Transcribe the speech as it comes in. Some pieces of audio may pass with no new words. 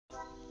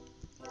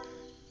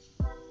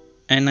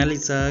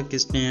Annalisa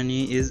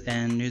Cristiani is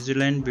a New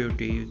Zealand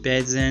beauty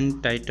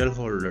pageant title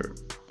holder,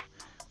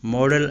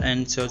 model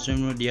and social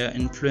media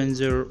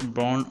influencer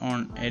born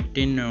on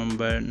 18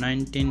 November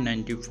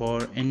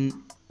 1994 in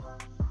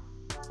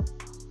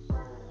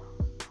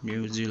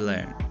New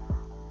Zealand.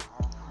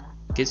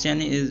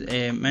 Cristiani is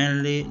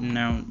mainly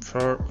known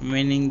for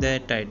winning the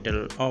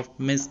title of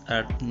Miss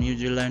Earth New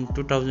Zealand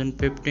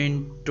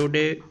 2015.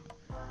 Today,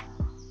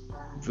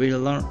 we'll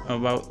learn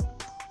about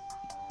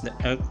the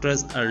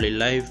actress' early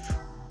life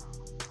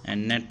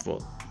and net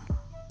worth.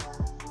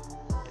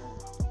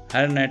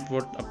 Her net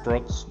worth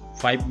approx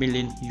 5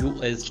 million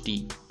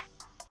USD.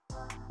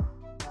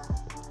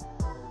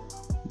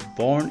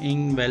 Born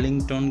in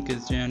Wellington,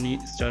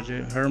 Cristiani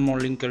started her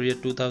modeling career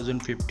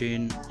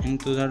 2015. In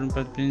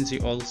 2015, she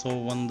also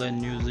won the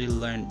New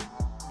Zealand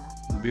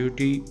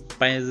beauty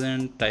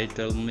pageant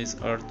title Miss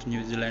Earth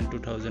New Zealand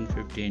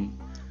 2015.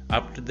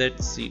 After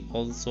that, she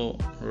also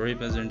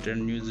represented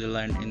New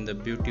Zealand in the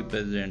beauty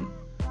pageant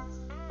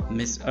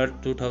Miss Earth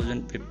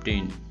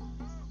 2015.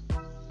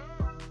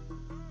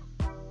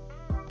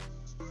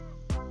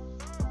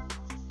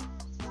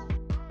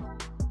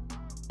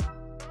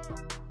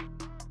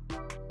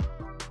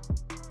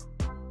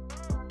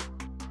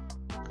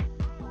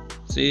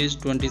 She is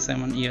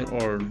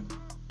 27-year-old.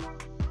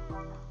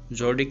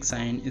 Zodiac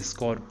sign is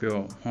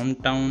Scorpio.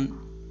 Hometown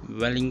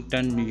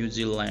Wellington, New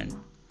Zealand.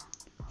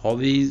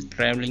 Hobbies: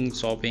 traveling,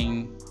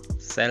 shopping,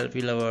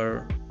 selfie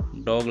lover,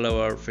 dog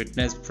lover,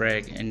 fitness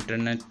freak,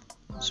 internet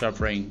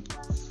surfing.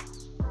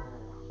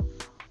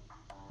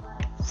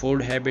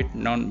 Food habit: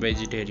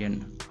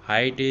 non-vegetarian.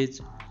 Height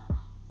is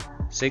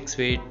 6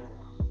 feet,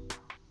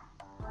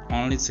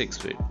 only 6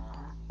 feet.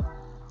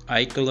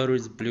 Eye color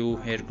is blue,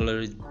 hair color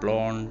is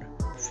blonde.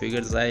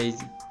 Figure size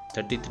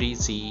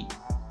 33C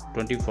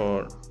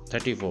 24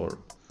 34.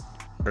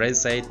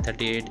 Dress size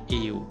 38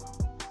 EU.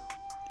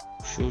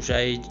 Shoe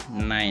size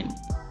 9.